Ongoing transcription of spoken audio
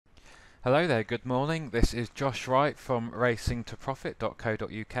Hello there, good morning. This is Josh Wright from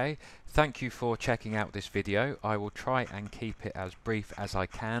racingtoprofit.co.uk. Thank you for checking out this video. I will try and keep it as brief as I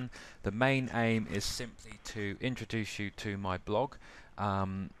can. The main aim is simply to introduce you to my blog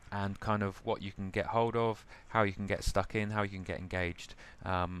and kind of what you can get hold of, how you can get stuck in, how you can get engaged,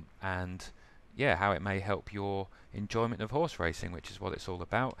 and yeah, how it may help your enjoyment of horse racing, which is what it's all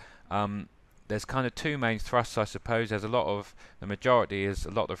about. There's kind of two main thrusts, I suppose. The majority is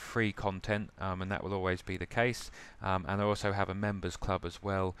a lot of free content, and that will always be the case. And I also have a members club as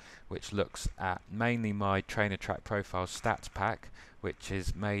well, which looks at mainly my trainer track profile stats pack, which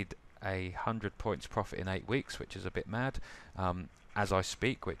is made 100 points profit in 8 weeks, which is a bit mad. As I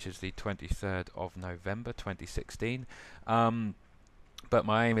speak, which is the 23rd of November 2016. But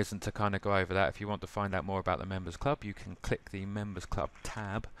my aim isn't to kind of go over that. If you want to find out more about the members club, you can click the members club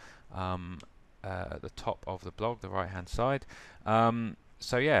tab at the top of the blog, the right hand side.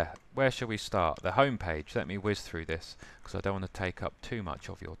 So yeah, where shall we start? The home page. Let me whiz through this because I don't want to take up too much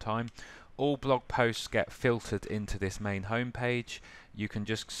of your time. All blog posts get filtered into this main home page. You can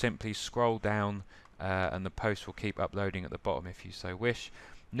just simply scroll down and the post will keep uploading at the bottom if you so wish.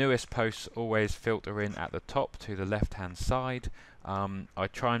 Newest posts always filter in at the top to the left hand side. I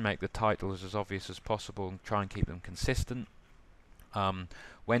try and make the titles as obvious as possible and try and keep them consistent.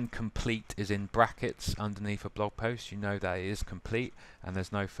 When complete is in brackets underneath a blog post, you know that it is complete and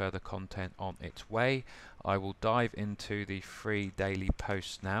there's no further content on its way. I will dive into the free daily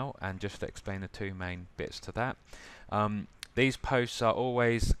posts now and just explain the two main bits to that. These posts are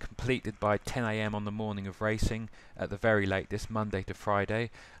always completed by 10 AM on the morning of racing at the very latest, Monday to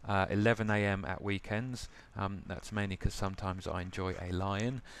Friday, 11 AM at weekends. That's mainly because sometimes I enjoy a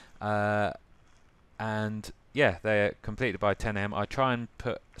lion. And yeah, they're completed by 10 AM. I try and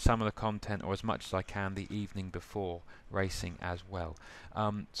put some of the content, or as much as I can, the evening before racing as well.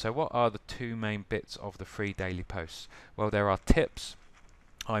 So what are the two main bits of the free daily posts? Well, there are tips.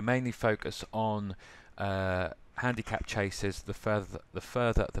 I mainly focus on handicap chases. The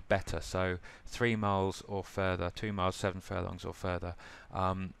further the better. So 3 miles or further, 2 miles 7 furlongs or further.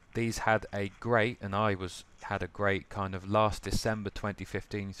 These had a great, and had a great kind of last December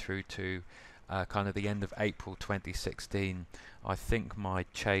 2015 through to kind of the end of April 2016. I think my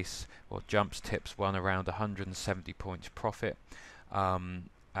chase or jumps tips won around 170 points profit at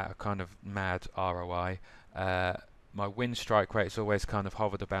a kind of mad ROI. My win strike rate's always kind of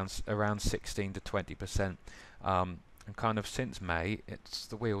hovered around 16 to 20%. And kind of since May,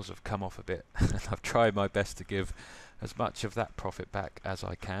 the wheels have come off a bit. And I've tried my best to give as much of that profit back as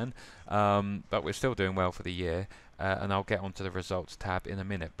I can. But we're still doing well for the year. And I'll get onto the results tab in a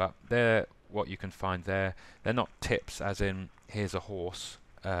minute. But what you can find there. They're not tips as in here's a horse,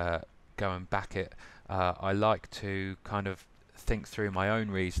 go and back it. I like to kind of think through my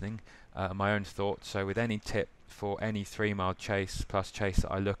own reasoning, my own thoughts. So with any tip for any 3 mile chase plus chase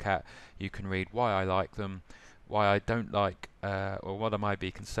that I look at, you can read why I like them, why I don't like, or what I might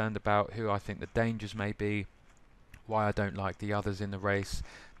be concerned about, who I think the dangers may be, why I don't like the others in the race,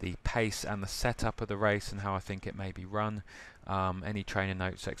 the pace and the setup of the race and how I think it may be run, any trainer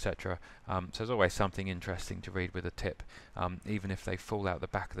notes, etc. So there's always something interesting to read with a tip, even if they fall out the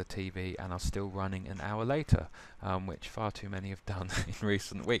back of the TV and are still running an hour later, which far too many have done in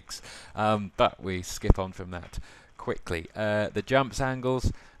recent weeks. But we skip on from that quickly. The jumps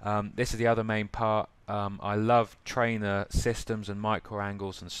angles, this is the other main part. I love trainer systems and micro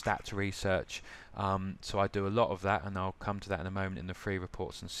angles and stats research, so I do a lot of that, and I'll come to that in a moment in the free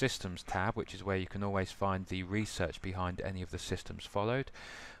reports and systems tab, which is where you can always find the research behind any of the systems followed.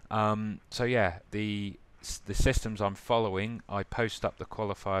 So yeah, the systems I'm following, I post up the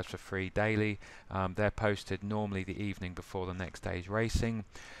qualifiers for free daily. They're posted normally the evening before the next day's racing.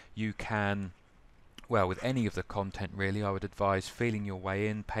 You can, well, with any of the content really, I would advise feeling your way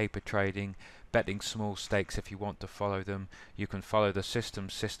in, paper trading, betting small stakes if you want to follow them. You can follow the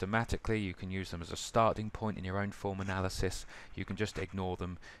systems systematically, you can use them as a starting point in your own form analysis, you can just ignore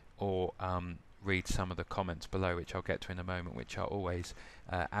them, or read some of the comments below, which I'll get to in a moment, which are always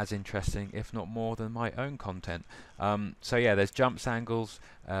as interesting, if not more, than my own content. So yeah, there's jumps angles,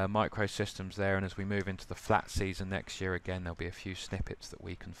 micro systems there, and as we move into the flat season next year, again, there'll be a few snippets that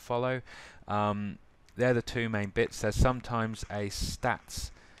we can follow. They're the two main bits. There's sometimes a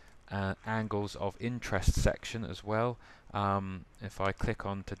stats angles of interest section as well. If I click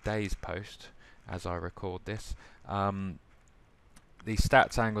on today's post as I record this, the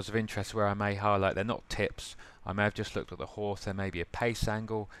stats angles of interest where I may highlight, they're not tips. I may have just looked at the horse. There may be a pace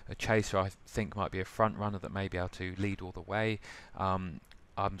angle, a chaser I think might be a front runner that may be able to lead all the way.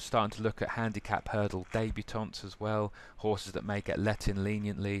 I'm starting to look at handicap hurdle debutants as well, horses that may get let in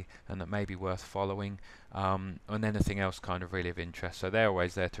leniently and that may be worth following, and anything else kind of really of interest. So they're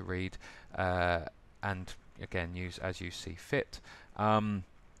always there to read, and again use as you see fit.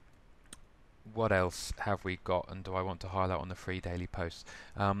 What else have we got, and do I want to highlight on the free daily posts?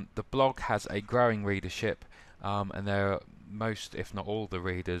 The blog has a growing readership, and there are most, if not all, the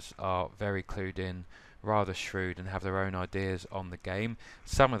readers are very clued in, rather shrewd, and have their own ideas on the game.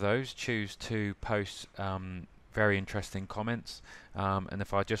 Some of those choose to post very interesting comments, and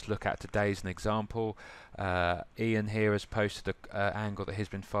if I just look at today's an example, Ian here has posted an angle that he's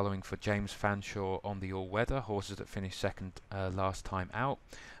been following for James Fanshawe on the all-weather horses that finished second last time out.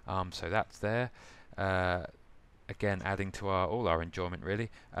 So that's there. Again, adding to all our enjoyment really.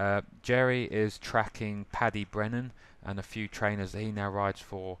 Jerry is tracking Paddy Brennan and a few trainers that he now rides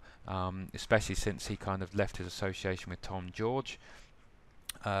for, especially since he kind of left his association with Tom George.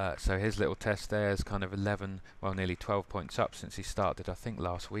 So his little test there is kind of 11, well nearly 12 points up since he started, I think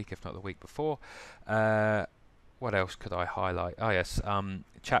last week, if not the week before. What else could I highlight? Oh yes, a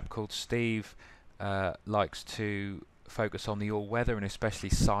chap called Steve likes to focus on the all-weather and especially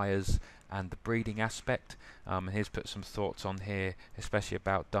sires and the breeding aspect. And he's put some thoughts on here, especially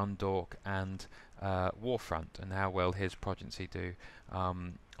about Dundalk and Warfront and how well his progeny do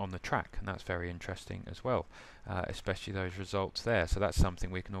on the track, and that's very interesting as well, especially those results there. So that's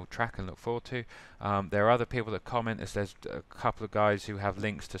something we can all track and look forward to. There are other people that comment, as there's a couple of guys who have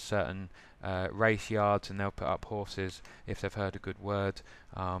links to certain race yards, and they'll put up horses if they've heard a good word,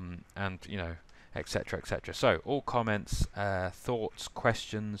 and you know, etc, etc. So all comments, thoughts,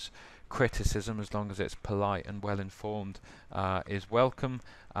 questions, criticism, as long as it's polite and well informed, is welcome.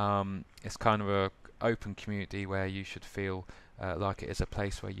 It's kind of a open community where you should feel like it is a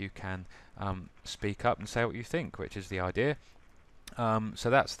place where you can speak up and say what you think, which is the idea. So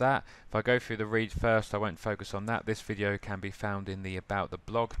that's that. If I go through the read first, I won't focus on that. This video can be found in the About the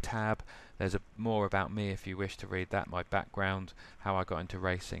Blog tab. There's more about me if you wish to read that, my background, how I got into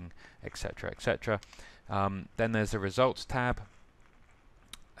racing, etc, etc. Then there's the Results tab.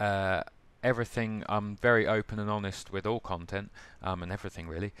 Everything, I'm very open and honest with all content, and everything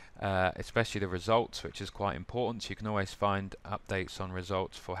really, especially the results, which is quite important. So you can always find updates on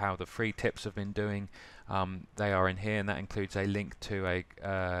results for how the free tips have been doing. They are in here, and that includes a link to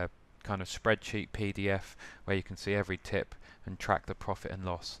a kind of spreadsheet PDF where you can see every tip and track the profit and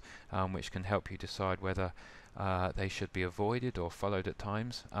loss, which can help you decide whether they should be avoided or followed at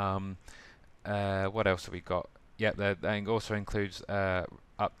times. What else have we got? Yeah, that also includes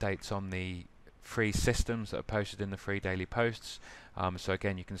updates on the free systems that are posted in the free daily posts. So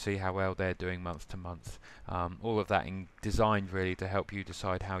again, you can see how well they're doing month to month. All of that designed really to help you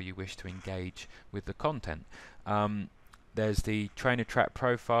decide how you wish to engage with the content. There's the Trainer Track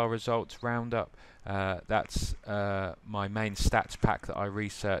Profile Results Roundup. That's my main stats pack that I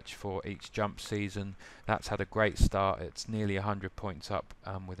research for each jump season. That's had a great start. It's nearly 100 points up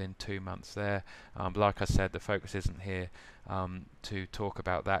within 2 months there. But like I said, the focus isn't here to talk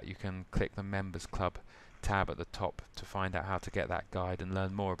about that. You can click the Members Club tab at the top to find out how to get that guide and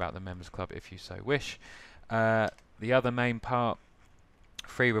learn more about the Members Club if you so wish. The other main part,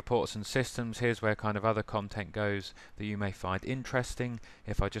 free reports and systems. Here's where kind of other content goes that you may find interesting.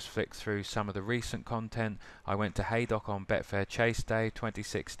 If I just flick through some of the recent content, I went to Haydock on Betfair Chase Day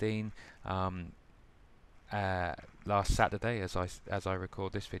 2016 last Saturday as I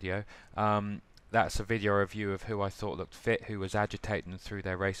record this video. That's a video review of who I thought looked fit, who was agitating and threw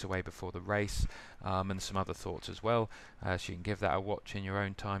their race away before the race, and some other thoughts as well. So you can give that a watch in your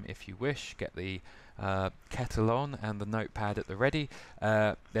own time if you wish. Get the kettle on and the notepad at the ready.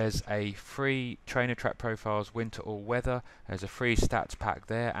 There's a free Trainer Track Profiles Winter All Weather. There's a free stats pack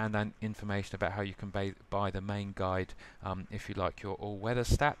there, and information about how you can buy the main guide if you like your all weather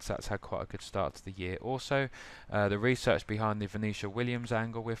stats. That's had quite a good start to the year. Also, the research behind the Venetia Williams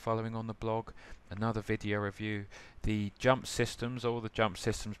angle we're following on the blog. Another video review. The jump systems, all the jump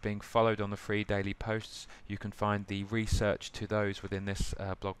systems being followed on the free daily posts. You can find the research to those within this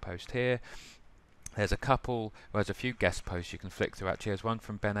blog post here. There's a couple, well, there's a few guest posts you can flick through actually. There's one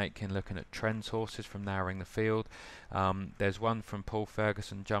from Ben Aitken looking at trends horses from Narrowing the Field. There's one from Paul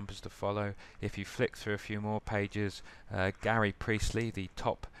Ferguson, Jumpers to Follow. If you flick through a few more pages, Gary Priestley, the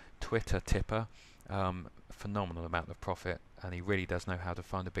top Twitter tipper, phenomenal amount of profit, and he really does know how to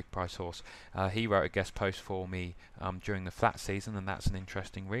find a big price horse. He wrote a guest post for me during the flat season, and that's an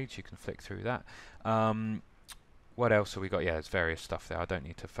interesting read, so you can flick through that. What else have we got? Yeah, there's various stuff there. I don't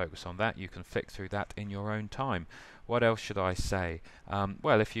need to focus on that. You can flick through that in your own time. What else should I say?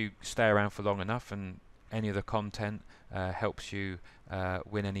 Well, if you stay around for long enough and any of the content helps you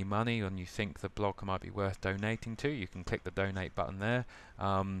win any money and you think the blog might be worth donating to, you can click the donate button there,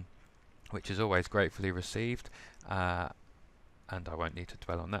 which is always gratefully received, and I won't need to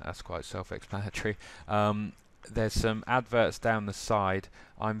dwell on that, that's quite self-explanatory. There's some adverts down the side.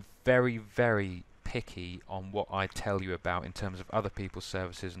 I'm very, very picky on what I tell you about in terms of other people's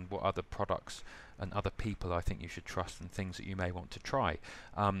services and what other products and other people I think you should trust and things that you may want to try.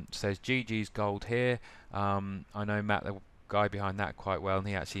 So there's GG's Gold here. I know Matt, the guy behind that, quite well, and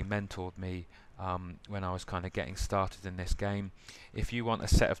he actually mentored me when I was kind of getting started in this game. If you want a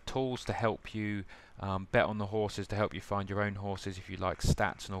set of tools to help you bet on the horses, to help you find your own horses, if you like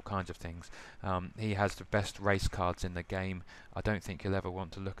stats and all kinds of things, he has the best race cards in the game. I don't think you'll ever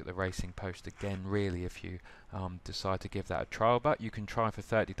want to look at the Racing Post again really if you decide to give that a trial, but you can try for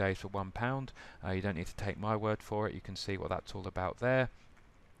 30 days for £1. You don't need to take my word for it, you can see what that's all about there.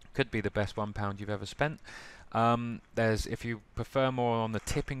 Could be the best £1 you've ever spent. There's, if you prefer more on the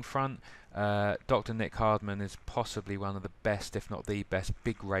tipping front, Dr. Nick Hardman is possibly one of the best, if not the best,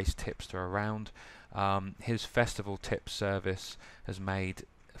 big race tipster around. His festival tip service has made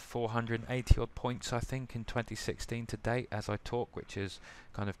 480 odd points I think in 2016 to date as I talk, which is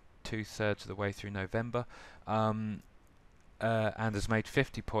kind of 2/3 of the way through November, and has made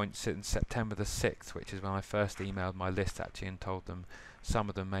 50 points since September the 6th, which is when I first emailed my list actually and told them some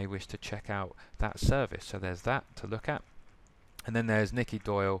of them may wish to check out that service. So there's that to look at. And then there's Nicky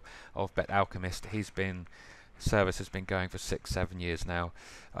Doyle of Bet Alchemist. Service has been going for 6-7 years now.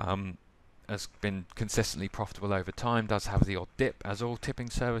 Has been consistently profitable over time, does have the odd dip as all tipping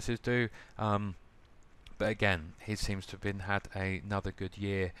services do, but again he seems to have had another good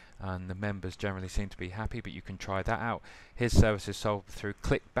year and the members generally seem to be happy, but you can try that out. His service is sold through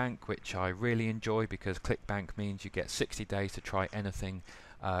ClickBank, which I really enjoy because ClickBank means you get 60 days to try anything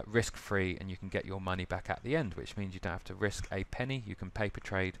risk-free and you can get your money back at the end, which means you don't have to risk a penny. You can paper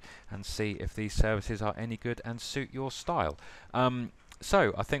trade and see if these services are any good and suit your style.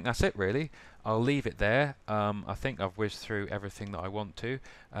 So I think that's it really. I'll leave it there. I think I've whizzed through everything that I want to.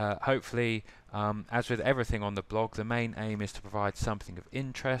 Hopefully, as with everything on the blog, the main aim is to provide something of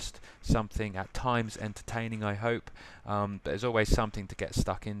interest, something at times entertaining, I hope, but there's always something to get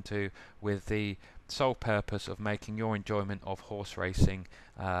stuck into, with the sole purpose of making your enjoyment of horse racing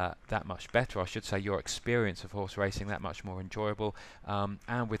that much better. I should say your experience of horse racing that much more enjoyable,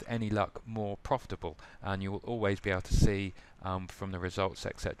 and with any luck more profitable, and you will always be able to see from the results,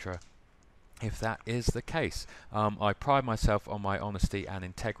 etc., if that is the case. I pride myself on my honesty and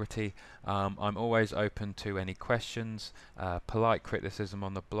integrity. I'm always open to any questions, polite criticism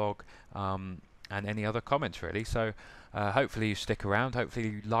on the blog, and any other comments really. So hopefully you stick around, hopefully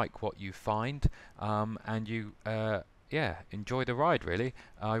you like what you find, and you enjoy the ride really.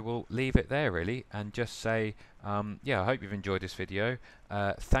 I will leave it there really and just say I hope you've enjoyed this video.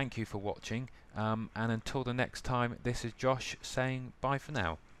 Thank you for watching, and until the next time, this is Josh saying bye for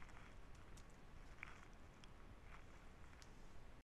now.